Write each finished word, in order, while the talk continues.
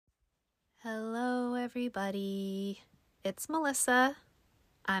Hello, everybody. It's Melissa.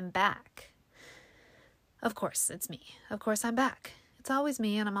 I'm back. Of course, it's me. Of course, I'm back. It's always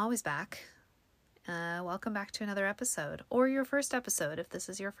me, and I'm always back. Welcome back to another episode, or your first episode if this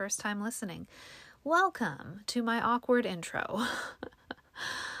is your first time listening. Welcome to my awkward intro.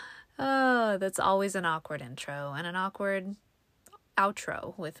 Oh, that's always an awkward intro and an awkward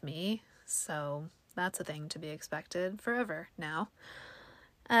outro with me. So that's a thing to be expected forever now.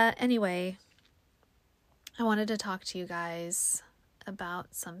 Anyway, I wanted to talk to you guys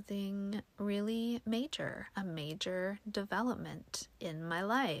about something really major, a major development in my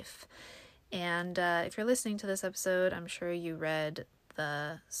life. And if you're listening to this episode, I'm sure you read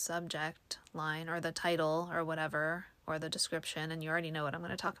the subject line or the title or whatever, or the description, and you already know what I'm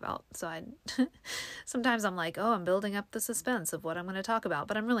going to talk about. So sometimes I'm like, oh, I'm building up the suspense of what I'm going to talk about,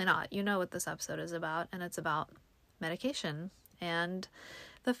 but I'm really not. You know what this episode is about, and it's about medication and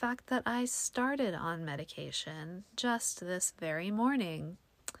the fact that I started on medication just this very morning.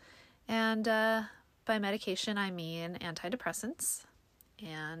 And by medication, I mean antidepressants.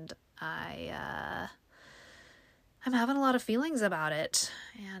 And I'm having a lot of feelings about it,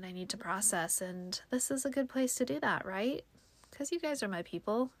 and I need to process. And this is a good place to do that, right? Because you guys are my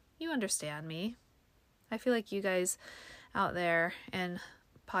people. You understand me. I feel like you guys out there in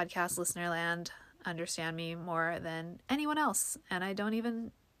podcast listener land understand me more than anyone else, and I don't even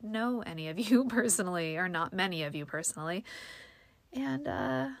know any of you personally, or not many of you personally, and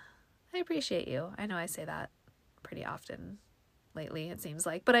I appreciate you. I know I say that pretty often lately, it seems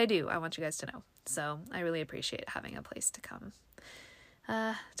like, but I do. I want you guys to know. So I really appreciate having a place to come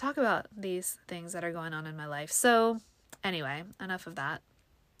talk about these things that are going on in my life. So anyway, enough of that.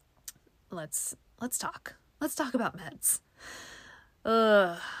 Let's talk. Let's talk about meds.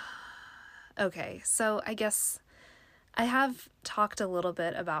 Okay, so I guess I have talked a little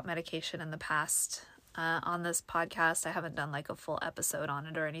bit about medication in the past on this podcast. I haven't done like a full episode on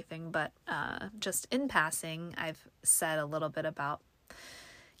it or anything, but just in passing, I've said a little bit about,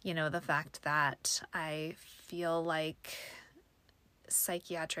 the fact that I feel like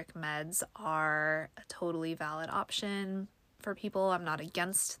psychiatric meds are a totally valid option for people. I'm not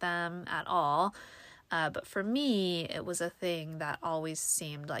against them at all. But for me, it was a thing that always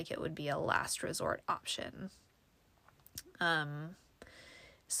seemed like it would be a last resort option.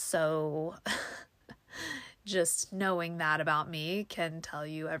 So just knowing that about me can tell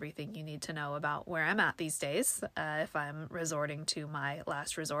you everything you need to know about where I'm at these days. If I'm resorting to my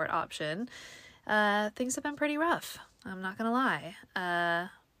last resort option, things have been pretty rough. I'm not gonna lie.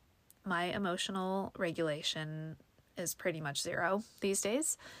 My emotional regulation is pretty much zero these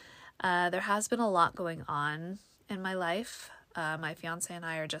days. There has been a lot going on in my life. My fiance and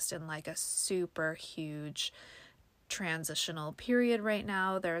I are just in like a super huge transitional period right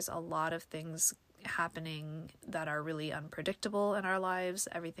now. There's a lot of things happening that are really unpredictable in our lives.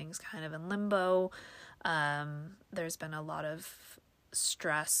 Everything's kind of in limbo. There's been a lot of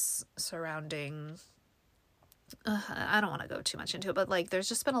stress surrounding I don't want to go too much into it, but like there's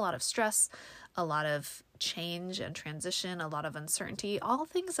just been a lot of stress, a lot of change and transition, a lot of uncertainty, all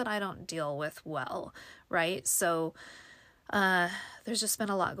things that I don't deal with well, right? So there's just been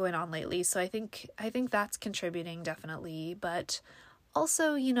a lot going on lately. So I think that's contributing definitely, but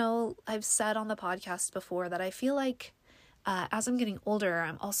also, I've said on the podcast before that I feel like as I'm getting older,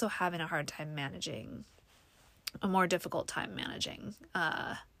 I'm also having a more difficult time managing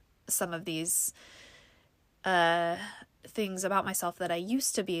some of these things about myself that I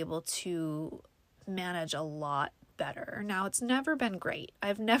used to be able to manage a lot better. Now, it's never been great.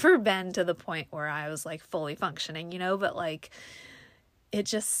 I've never been to the point where I was like fully functioning, but like it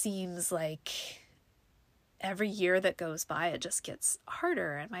just seems like every year that goes by, it just gets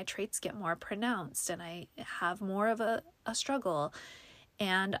harder and my traits get more pronounced and I have more of a struggle.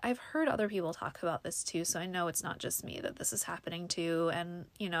 And I've heard other people talk about this too, so I know it's not just me that this is happening to. And,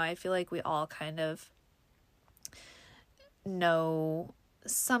 I feel like we all kind of know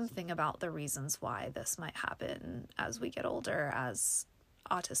something about the reasons why this might happen as we get older as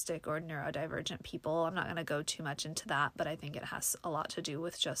autistic or neurodivergent people. I'm not going to go too much into that, but I think it has a lot to do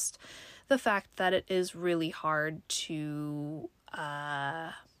with just the fact that it is really hard to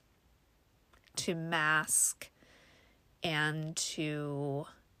mask and to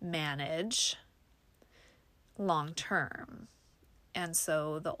manage long term. And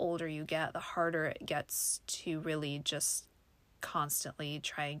so the older you get, the harder it gets to really just constantly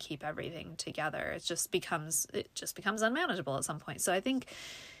try and keep everything together. It just becomes unmanageable at some point. So I think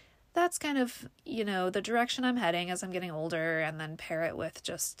that's kind of, the direction I'm heading as I'm getting older, and then pair it with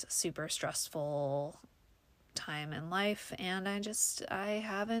just super stressful time in life. And I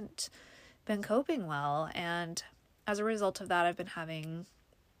haven't been coping well. And as a result of that, I've been having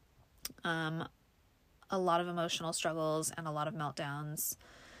a lot of emotional struggles and a lot of meltdowns.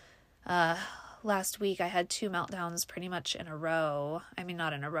 Last week I had 2 meltdowns pretty much in a row. I mean,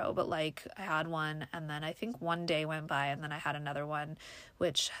 not in a row, but like I had one, and then I think one day went by and then I had another one,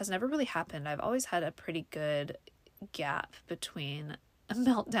 which has never really happened. I've always had a pretty good gap between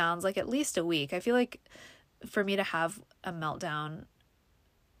meltdowns, like at least a week. I feel like for me to have a meltdown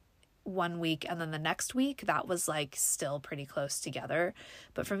one week and then the next week, that was like still pretty close together.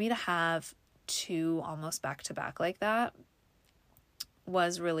 But for me to have 2 almost back to back like that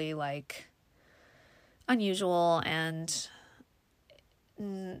was really like unusual, and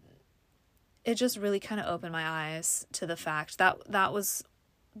it just really kind of opened my eyes to the fact that that was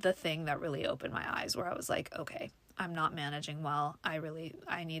the thing that really opened my eyes, where I was like, okay, I'm not managing well. I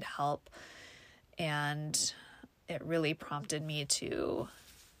need help. And it really prompted me to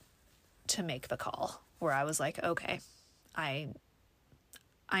make the call, where I was like, okay, I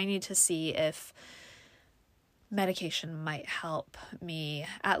need to see if medication might help me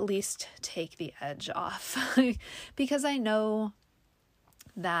at least take the edge off. Because I know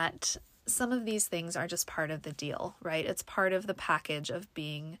that some of these things are just part of the deal, right? It's part of the package of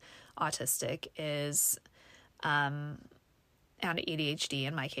being autistic is, and ADHD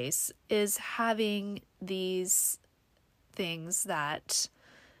in my case, is having these things that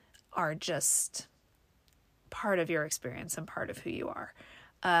are just part of your experience and part of who you are.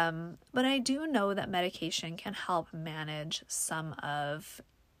 But I do know that medication can help manage some of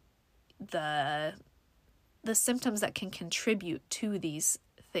the symptoms that can contribute to these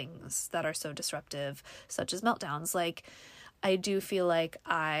things that are so disruptive, such as meltdowns. Like, I do feel like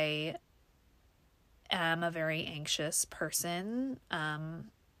I am a very anxious person.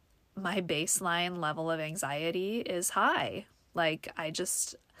 My baseline level of anxiety is high. Like,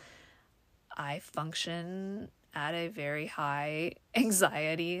 I function at a very high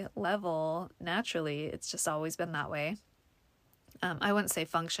anxiety level naturally. It's just always been that way. I wouldn't say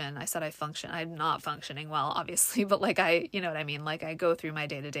function. I said I function. I'm not functioning well, obviously, but like you know what I mean? Like, I go through my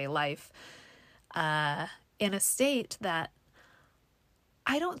day-to-day life in a state that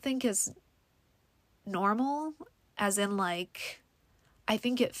I don't think is normal, as in like, I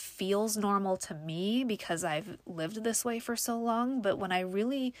think it feels normal to me because I've lived this way for so long. But when I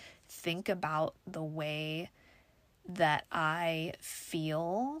really think about the way that I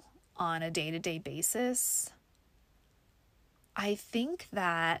feel on a day-to-day basis, I think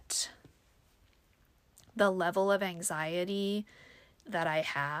that the level of anxiety that I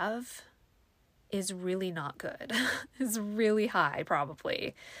have is really not good. It's really high,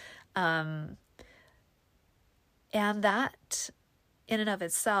 probably. And that in and of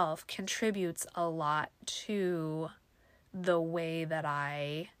itself contributes a lot to the way that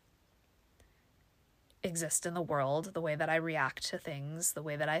I exist in the world, the way that I react to things, the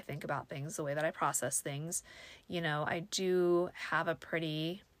way that I think about things, the way that I process things. You know, I do have a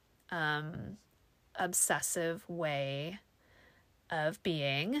pretty obsessive way of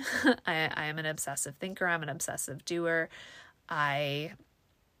being. I am an obsessive thinker. I'm an obsessive doer. I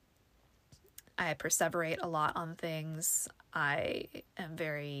perseverate a lot on things. I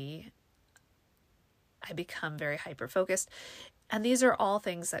become very hyper-focused. And these are all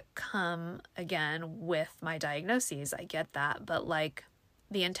things that come, again, with my diagnoses. I get that. But like,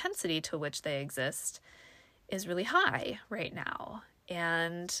 the intensity to which they exist is really high right now.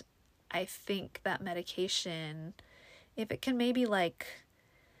 And I think that medication, if it can maybe like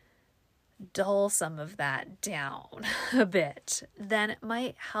dull some of that down a bit, then it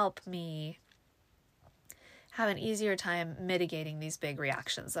might help me have an easier time mitigating these big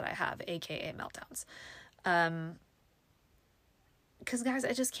reactions that I have, aka meltdowns. Because guys,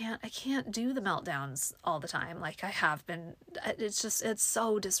 I can't do the meltdowns all the time like I have been. It's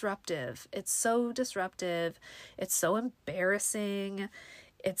so disruptive. It's so disruptive. It's so embarrassing.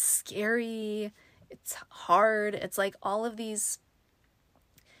 It's scary. It's hard. It's like all of these,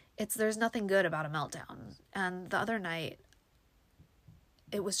 there's nothing good about a meltdown. And the other night,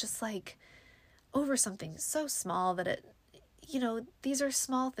 it was just like over something so small that these are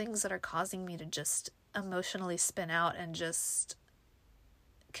small things that are causing me to just emotionally spin out and just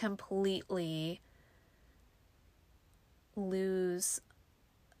completely lose.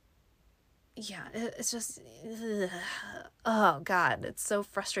 Yeah, it's just, oh God, it's so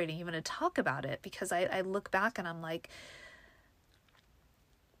frustrating even to talk about it, because I look back and I'm like,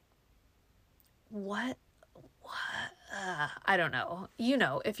 what, I don't know.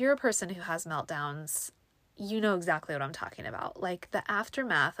 If you're a person who has meltdowns, you know exactly what I'm talking about. Like, the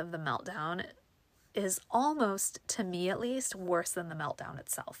aftermath of the meltdown is almost, to me at least, worse than the meltdown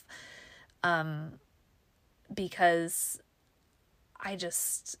itself. because I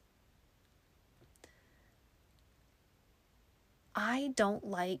don't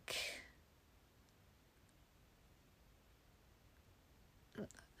like,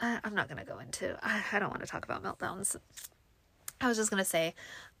 I'm not going to go into, I don't want to talk about meltdowns. I was just going to say,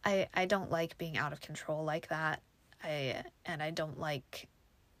 I don't like being out of control like that. And I don't like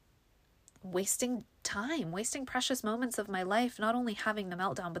wasting time, wasting precious moments of my life, not only having the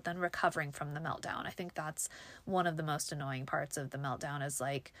meltdown, but then recovering from the meltdown. I think that's one of the most annoying parts of the meltdown is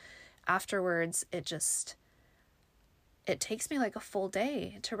like afterwards, it takes me like a full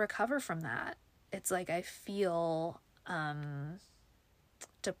day to recover from that. It's like I feel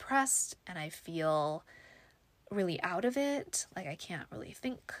depressed and I feel really out of it. Like I can't really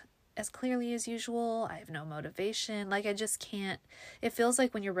think as clearly as usual. I have no motivation. Like I just can't. It feels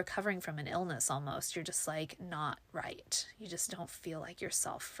like when you're recovering from an illness almost, you're just like not right. You just don't feel like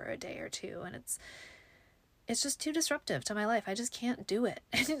yourself for a day or two. And it's just too disruptive to my life. I just can't do it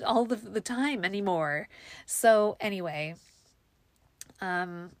all the time anymore. So anyway,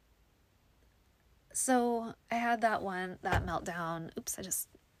 so I had that meltdown. Oops, I just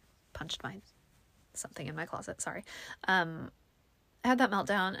punched something in my closet. Sorry. I had that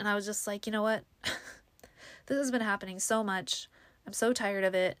meltdown and I was just like, you know what? This has been happening so much. I'm so tired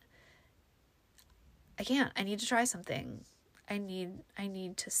of it. I need to try something. I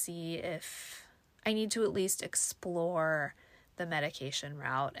need to see if I need to at least explore the medication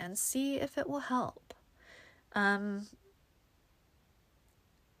route and see if it will help. But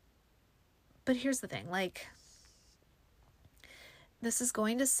here's the thing, like, this is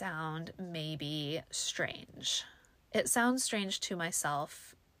going to sound maybe strange. It sounds strange to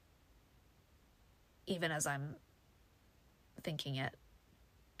myself, even as I'm thinking it.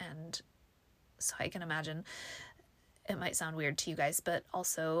 And so I can imagine it might sound weird to you guys, but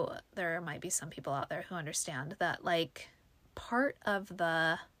also there might be some people out there who understand that, like, part of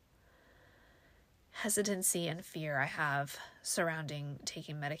the hesitancy and fear I have surrounding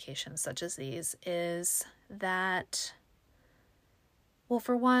taking medications such as these is that, well,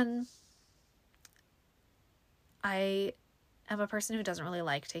 for one, I am a person who doesn't really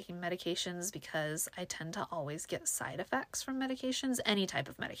like taking medications because I tend to always get side effects from medications, any type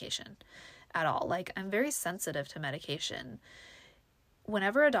of medication at all. Like, I'm very sensitive to medication.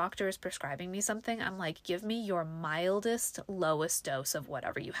 Whenever a doctor is prescribing me something, I'm like, give me your mildest, lowest dose of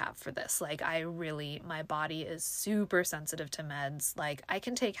whatever you have for this. Like, my body is super sensitive to meds. Like, I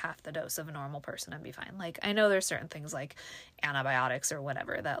can take half the dose of a normal person and be fine. Like, I know there's certain things like antibiotics or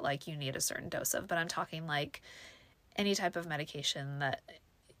whatever that, like, you need a certain dose of, but I'm talking, like, any type of medication that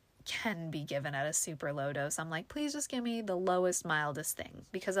can be given at a super low dose. I'm like, please just give me the lowest, mildest thing,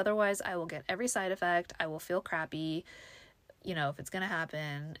 because otherwise I will get every side effect. I will feel crappy. You know, if it's going to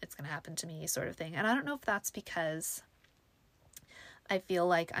happen, it's going to happen to me, sort of thing. And I don't know if that's because I feel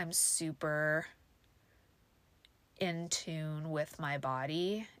like I'm super in tune with my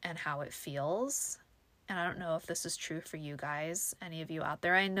body and how it feels. And I don't know if this is true for you guys, any of you out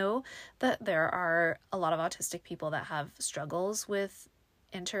there. I know that there are a lot of autistic people that have struggles with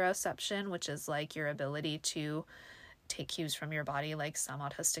interoception, which is like your ability to take cues from your body. Like, some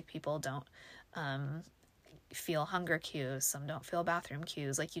autistic people don't feel hunger cues, some don't feel bathroom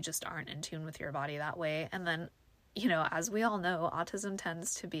cues. Like, you just aren't in tune with your body that way. And then, you know, as we all know, autism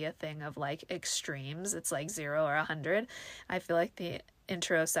tends to be a thing of like extremes. It's like 0 or 100. I feel like the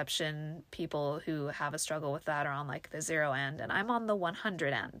interoception people who have a struggle with that are on like the 0 end, and I'm on the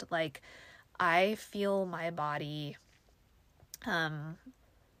 100 end. Like, I feel my body,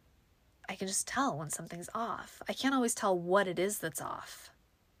 I can just tell when something's off. I can't always tell what it is that's off.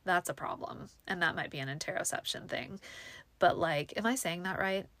 That's a problem. And that might be an interoception thing. But, like, am I saying that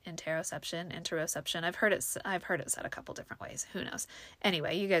right? Interoception. I've heard it said a couple different ways. Who knows?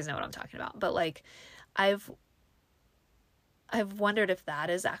 Anyway, you guys know what I'm talking about. But, like, I've wondered if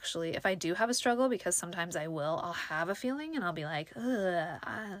that is actually, if I do have a struggle, because sometimes I'll have a feeling and I'll be like,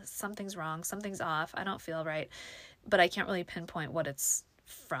 something's wrong, something's off, I don't feel right. But I can't really pinpoint what it's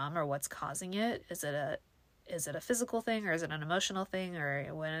from or what's causing it. Is it a physical thing, or is it an emotional thing, or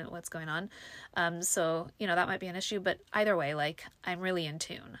what's going on? So, you know, that might be an issue, but either way, like, I'm really in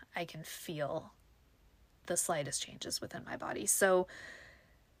tune. I can feel the slightest changes within my body. So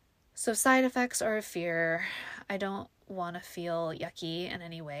side effects are a fear. I don't want to feel yucky in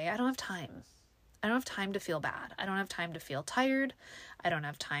any way. I don't have time. I don't have time to feel bad. I don't have time to feel tired. I don't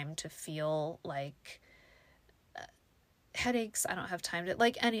have time to feel like headaches. I don't have time to,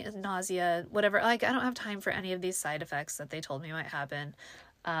 like, any nausea, whatever. Like, I don't have time for any of these side effects that they told me might happen.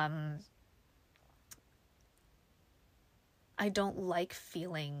 I don't like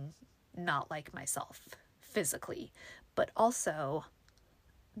feeling not like myself physically. But also,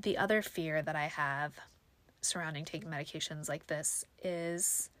 the other fear that I have surrounding taking medications like this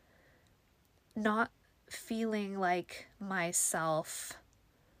is not feeling like myself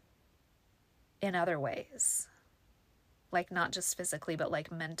in other ways. Like, not just physically, but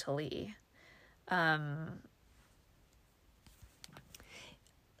like mentally.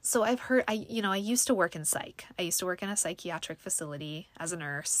 So I've heard, I used to work in psych. I used to work in a psychiatric facility as a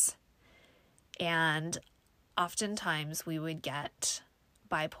nurse. And oftentimes we would get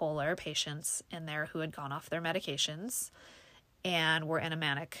bipolar patients in there who had gone off their medications and were in a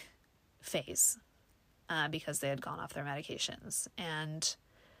manic phase because they had gone off their medications. And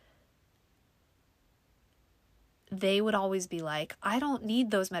they would always be like, I don't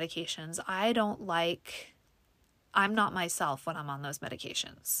need those medications. I'm not myself when I'm on those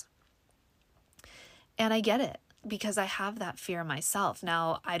medications. And I get it because I have that fear myself.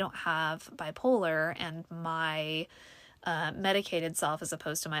 Now, I don't have bipolar, and my medicated self as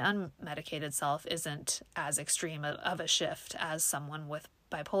opposed to my unmedicated self isn't as extreme of a shift as someone with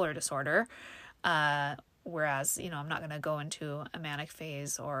bipolar disorder. Whereas, I'm not going to go into a manic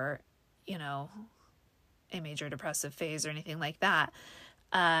phase or, a major depressive phase or anything like that.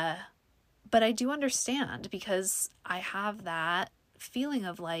 But I do understand because I have that feeling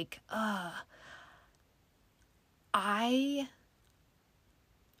of like,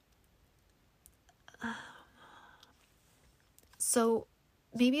 so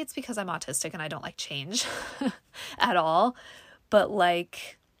maybe it's because I'm autistic and I don't like change at all, but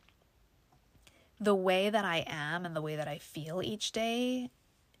like the way that I am and the way that I feel each day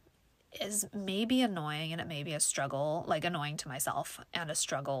is maybe annoying, and it may be a struggle, like annoying to myself and a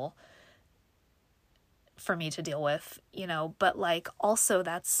struggle for me to deal with, but like also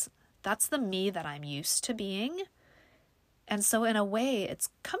that's the me that I'm used to being. And so in a way it's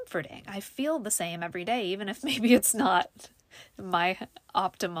comforting. I feel the same every day, even if maybe it's not my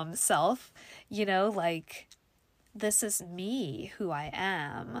optimum self, like this is me, who I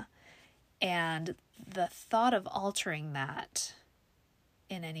am. And the thought of altering that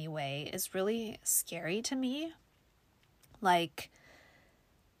in any way is really scary to me. Like,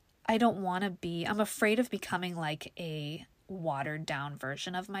 I'm afraid of becoming like a watered down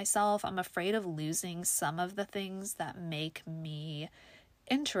version of myself. I'm afraid of losing some of the things that make me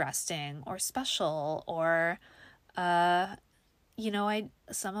interesting or special or, some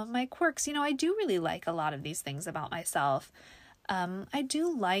of my quirks. I do really like a lot of these things about myself. I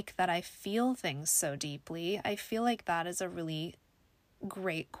do like that I feel things so deeply. I feel like that is a really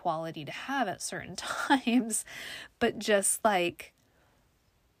great quality to have at certain times, but just like,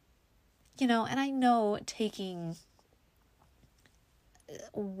 and I know taking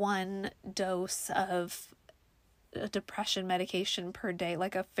one dose of depression medication per day,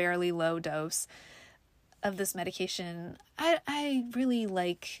 like a fairly low dose of this medication, I really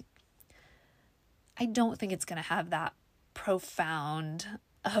I don't think it's going to have that profound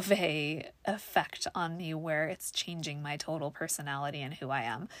of a effect on me where it's changing my total personality and who I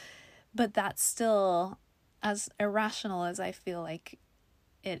am. But that's still, as irrational as I feel like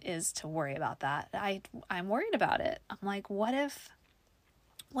it is to worry about that, I'm worried about it. I'm like, what if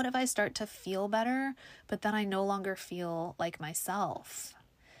I start to feel better, but then I no longer feel like myself?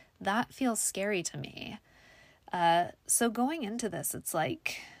 That feels scary to me. So going into this, it's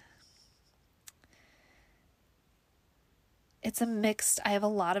like, I have a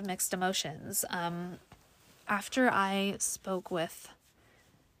lot of mixed emotions. After I spoke with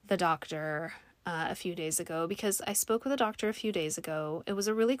the doctor a few days ago, because I spoke with a doctor a few days ago, it was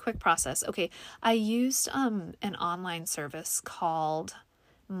a really quick process. Okay, I used an online service called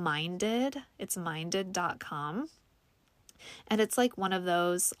Minded. It's minded.com. And it's like one of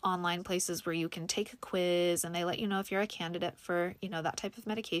those online places where you can take a quiz and they let you know if you're a candidate for, that type of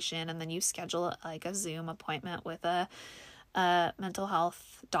medication. And then you schedule like a Zoom appointment with a mental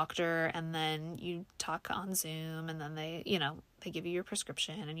health doctor, and then you talk on Zoom, and then they give you your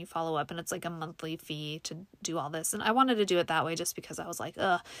prescription and you follow up, and it's like a monthly fee to do all this. And I wanted to do it that way just because I was like,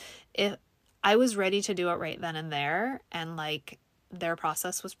 if I was ready to do it right then and there, and like their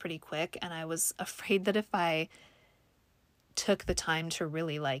process was pretty quick, and I was afraid that if I took the time to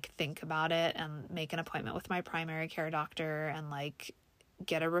really like think about it and make an appointment with my primary care doctor and like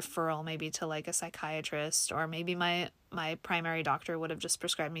get a referral maybe to like a psychiatrist, or maybe my primary doctor would have just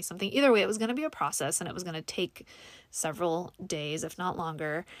prescribed me something. Either way, it was going to be a process, and it was going to take several days, if not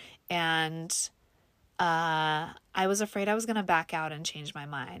longer. And I was afraid I was going to back out and change my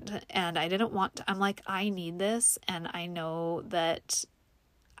mind. And I didn't want to, I'm like, I need this, and I know that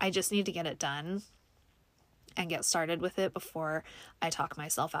I just need to get it done. and get started with it before I talk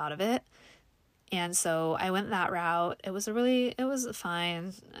myself out of it. And so I went that route. It was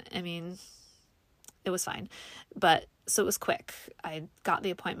fine. I mean, it was fine. But so it was quick. I got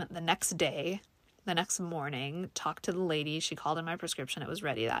the appointment the next day, the next morning, talked to the lady. She called in my prescription. It was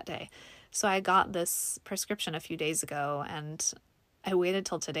ready that day. So I got this prescription a few days ago, and I waited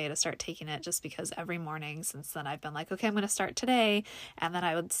till today to start taking it, just because every morning since then I've been like, okay, I'm going to start today. And then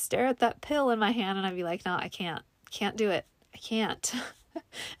I would stare at that pill in my hand and I'd be like, no, I can't do it. I can't.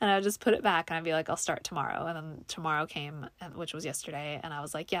 And I would just put it back and I'd be like, I'll start tomorrow. And then tomorrow came, which was yesterday. And I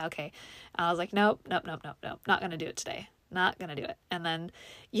was like, yeah, okay. And I was like, nope. Not going to do it today. Not going to do it. And then,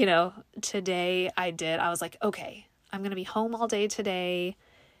 today I was like, okay, I'm going to be home all day today.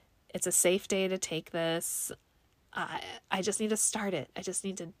 It's a safe day to take this. I just need to start it. I just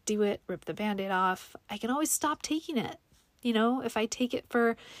need to do it, rip the Band-Aid off. I can always stop taking it. If I take it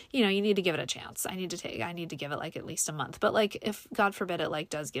for, you need to give it a chance. I need to give it like at least a month. But like, if God forbid it like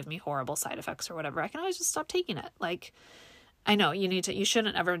does give me horrible side effects or whatever, I can always just stop taking it. Like, I know you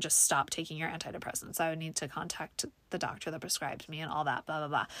shouldn't ever just stop taking your antidepressants. I would need to contact the doctor that prescribed me and all that, blah, blah,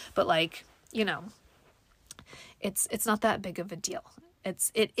 blah. But like, it's not that big of a deal.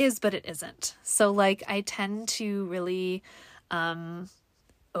 It is, but it isn't. So like, I tend to really,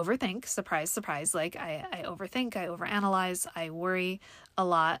 overthink, surprise. Like I overthink, I overanalyze, I worry a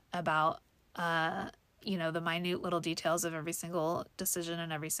lot about, the minute little details of every single decision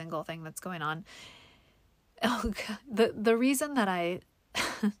and every single thing that's going on. Oh God. The reason that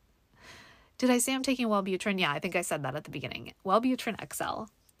did I say I'm taking Wellbutrin? Yeah, I think I said that at the beginning. Wellbutrin XL.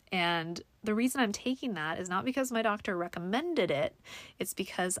 And the reason I'm taking that is not because my doctor recommended it. It's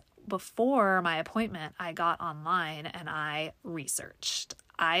because before my appointment, I got online and I researched.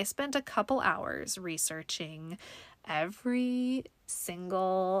 I spent a couple hours researching every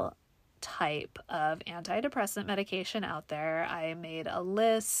single type of antidepressant medication out there. I made a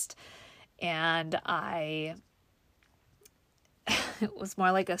list, and it was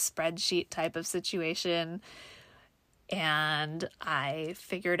more like a spreadsheet type of situation. And I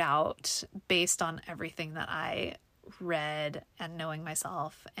figured out, based on everything that I read and knowing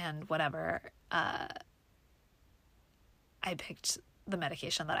myself and whatever, I picked the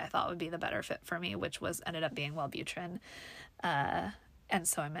medication that I thought would be the better fit for me, which ended up being Wellbutrin. And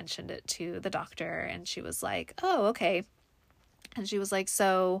so I mentioned it to the doctor, and she was like, oh, okay. And she was like,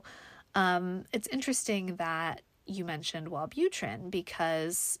 so it's interesting that you mentioned Wellbutrin,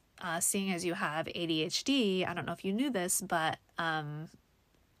 because seeing as you have ADHD, I don't know if you knew this, but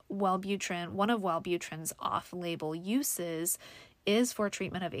Wellbutrin, one of Wellbutrin's off-label uses is for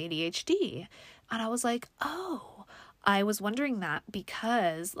treatment of ADHD. And I was like, oh, I was wondering that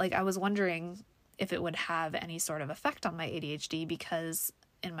because, like, I was wondering if it would have any sort of effect on my ADHD, because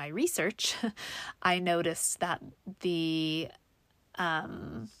in my research, I noticed that the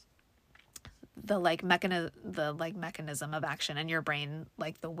mechanism of action in your brain,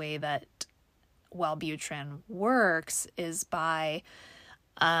 like the way that Wellbutrin works is by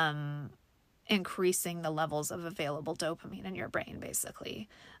increasing the levels of available dopamine in your brain, basically.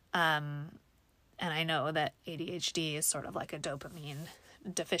 And I know that ADHD is sort of like a dopamine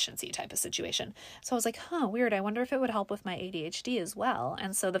deficiency type of situation. So I was like, weird. I wonder if it would help with my ADHD as well.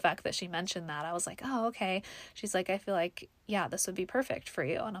 And so the fact that she mentioned that, I was like, oh, okay. She's like, I feel like, yeah, this would be perfect for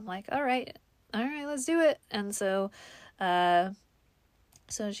you. And I'm like, all right, let's do it. And so,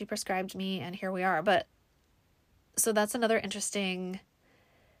 so she prescribed me, and here we are. But so that's another interesting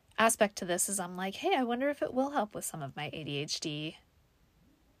aspect to this, is I'm like, hey, I wonder if it will help with some of my ADHD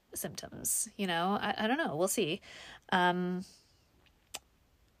symptoms. I don't know. We'll see.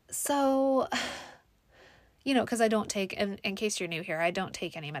 So, because I don't take, in case you're new here, I don't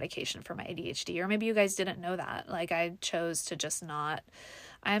take any medication for my ADHD, or maybe you guys didn't know that. Like, I chose to just not,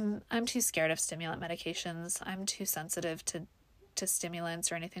 I'm too scared of stimulant medications. I'm too sensitive to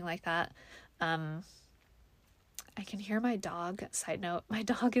stimulants or anything like that. I can hear my dog. Side note, my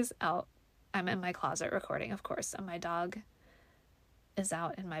dog is out. I'm in my closet recording, of course, and my dog is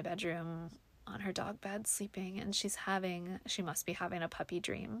out in my bedroom on her dog bed sleeping, and she must be having a puppy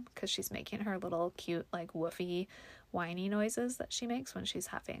dream, because she's making her little cute, like, woofy, whiny noises that she makes when she's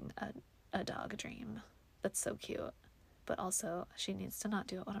having a dog dream. That's so cute. But also, she needs to not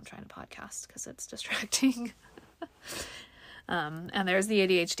do it when I'm trying to podcast, because it's distracting. And there's the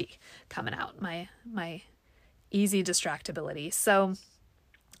ADHD coming out, my easy distractibility. So,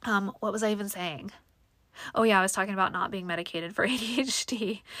 what was I even saying? Oh yeah, I was talking about not being medicated for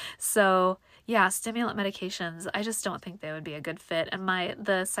ADHD. So yeah, stimulant medications, I just don't think they would be a good fit. And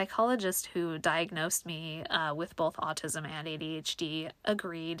the psychologist who diagnosed me with both autism and ADHD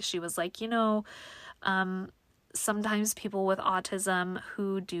agreed. She was like, sometimes people with autism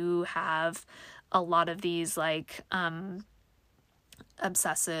who do have a lot of these like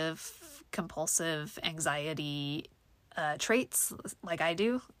obsessive compulsive anxiety traits like I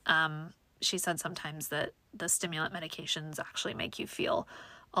do, she said sometimes that the stimulant medications actually make you feel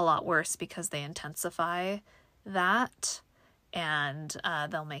a lot worse because they intensify that, and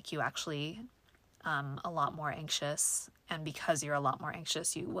they'll make you actually a lot more anxious. And because you're a lot more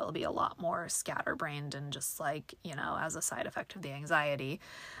anxious, you will be a lot more scatterbrained and just like, you know, as a side effect of the anxiety,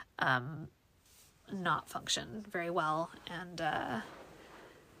 not function very well. And I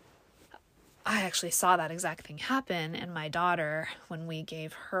actually saw that exact thing happen in my daughter when we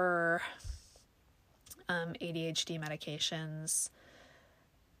gave her ADHD medications.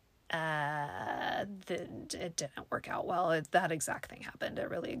 It didn't work out well. That exact thing happened. It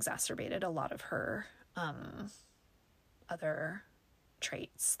really exacerbated a lot of her other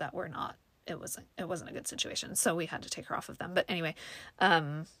traits that were not, it wasn't a good situation. So we had to take her off of them. But anyway,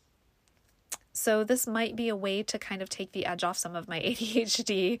 so this might be a way to kind of take the edge off some of my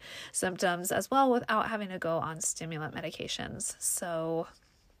ADHD symptoms as well without having to go on stimulant medications. So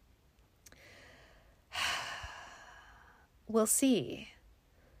we'll see.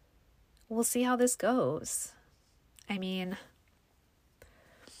 We'll see how this goes. I mean,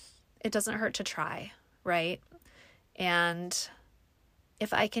 it doesn't hurt to try, right? And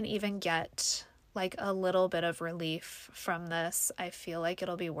if I can even get like a little bit of relief from this, I feel like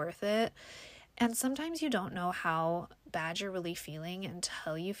it'll be worth it. And sometimes you don't know how bad you're really feeling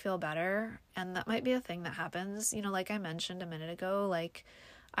until you feel better. And that might be a thing that happens. You know, like I mentioned a minute ago, like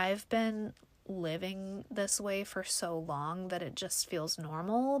I've been living this way for so long that it just feels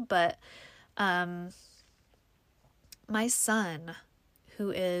normal. But my son,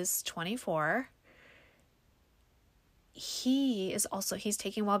 who is 24, he's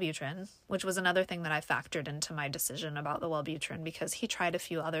taking Wellbutrin, which was another thing that I factored into my decision about the Wellbutrin, because he tried a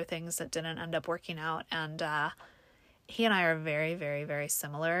few other things that didn't end up working out. And he and I are very, very, very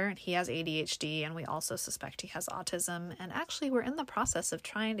similar. He has ADHD, and we also suspect he has autism. And actually, we're in the process of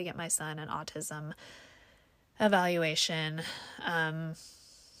trying to get my son an autism evaluation.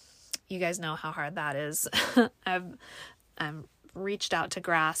 You guys know how hard that is. I've reached out to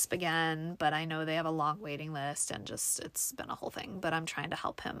GRASP again, but I know they have a long waiting list, and just it's been a whole thing. But I'm trying to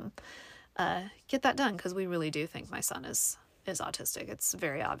help him get that done, because we really do think my son is autistic. It's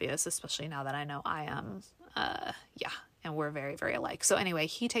very obvious, especially now that I know I am. And we're very, very alike. So anyway,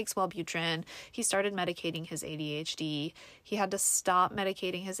 he takes Wellbutrin. He started medicating his ADHD. He had to stop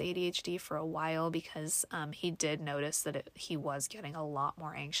medicating his ADHD for a while because he did notice that he was getting a lot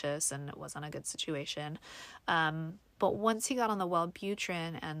more anxious, and it wasn't a good situation. But once he got on the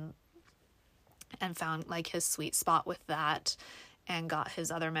Wellbutrin and found like his sweet spot with that and got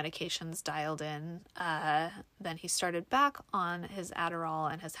his other medications dialed in, then he started back on his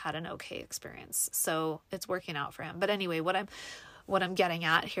Adderall and has had an okay experience. So it's working out for him. But anyway, what I'm getting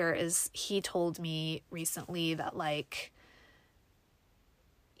at here is he told me recently that like,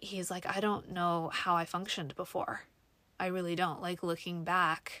 he's like, I don't know how I functioned before. I really don't. Like, looking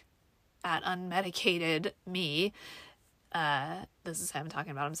back at unmedicated me, this is him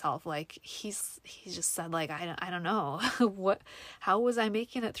talking about himself. Like, he just said, like, I don't know how was I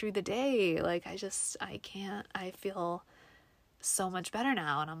making it through the day? Like, I can't, I feel so much better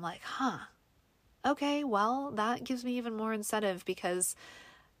now. And I'm like, okay, well, that gives me even more incentive, because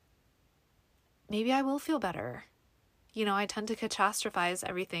maybe I will feel better. You know, I tend to catastrophize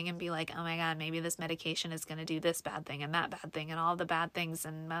everything and be like, oh my God, maybe this medication is going to do this bad thing and that bad thing and all the bad things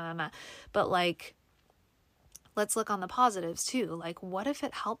and blah, blah, blah. But like, let's look on the positives too. Like, what if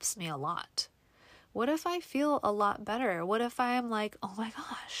it helps me a lot? What if I feel a lot better? What if I am like, oh my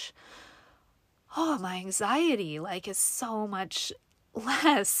gosh, my anxiety like is so much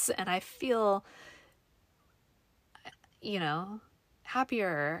less, and I feel, you know,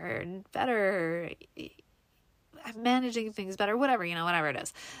 happier and better. I'm managing things better, whatever it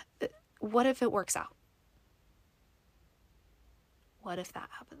is. What if it works out? What if that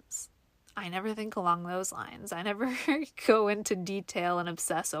happens? I never think along those lines. I never go into detail and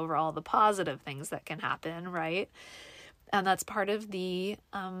obsess over all the positive things that can happen, right? And that's part of the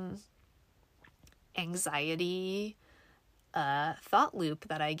anxiety thought loop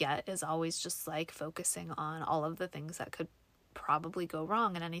that I get, is always just like focusing on all of the things that could probably go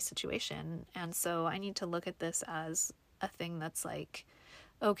wrong in any situation. And so I need to look at this as a thing that's like,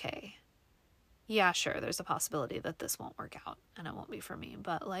 okay, yeah, sure, there's a possibility that this won't work out and it won't be for me.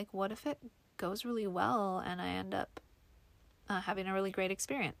 But like, what if it goes really well and I end up having a really great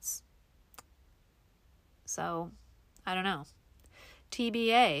experience? So, I don't know.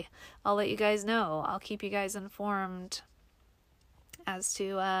 TBA. I'll let you guys know. I'll keep you guys informed as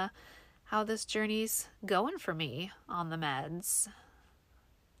to how this journey's going for me on the meds.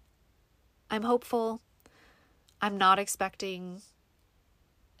 I'm hopeful. I'm not expecting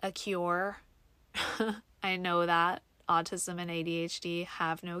a cure. I know that autism and ADHD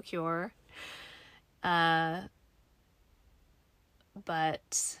have no cure. But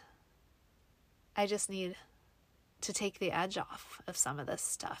I just need to take the edge off of some of this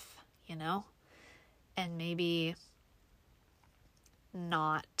stuff, you know? And maybe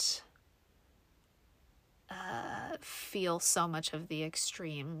not feel so much of the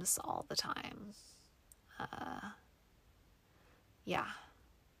extremes all the time. Yeah.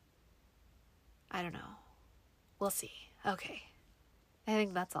 I don't know. We'll see. Okay. I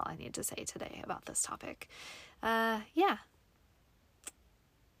think that's all I need to say today about this topic. Yeah.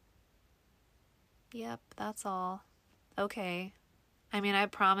 Yep, that's all. Okay. I mean, I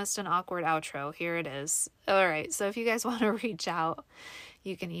promised an awkward outro. Here it is. All right. So if you guys want to reach out,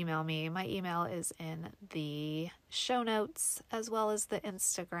 you can email me. My email is in the show notes as well as the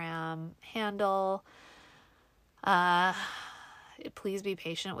Instagram handle. Please be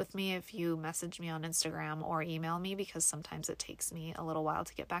patient with me if you message me on Instagram or email me, because sometimes it takes me a little while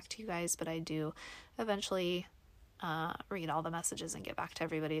to get back to you guys, but I do eventually read all the messages and get back to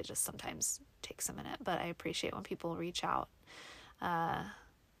everybody. It just sometimes takes a minute, but I appreciate when people reach out.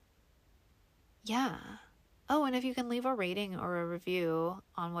 Yeah. Oh, and if you can leave a rating or a review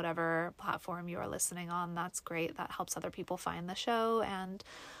on whatever platform you are listening on, that's great. That helps other people find the show and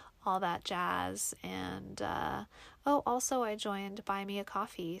all that jazz. And also I joined Buy Me a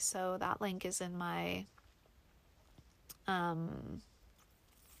Coffee, so that link is in my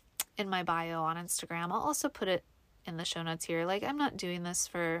bio on Instagram. I'll also put it in the show notes here. Like, I'm not doing this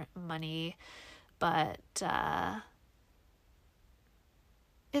for money, but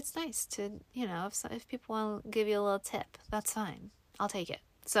it's nice to, you know, if people want to give you a little tip, that's fine. I'll take it.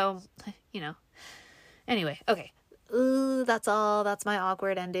 So, you know, anyway, okay. That's all. That's my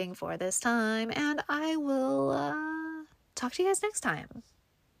awkward ending for this time. And I will talk to you guys next time.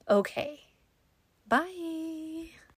 Okay. Bye.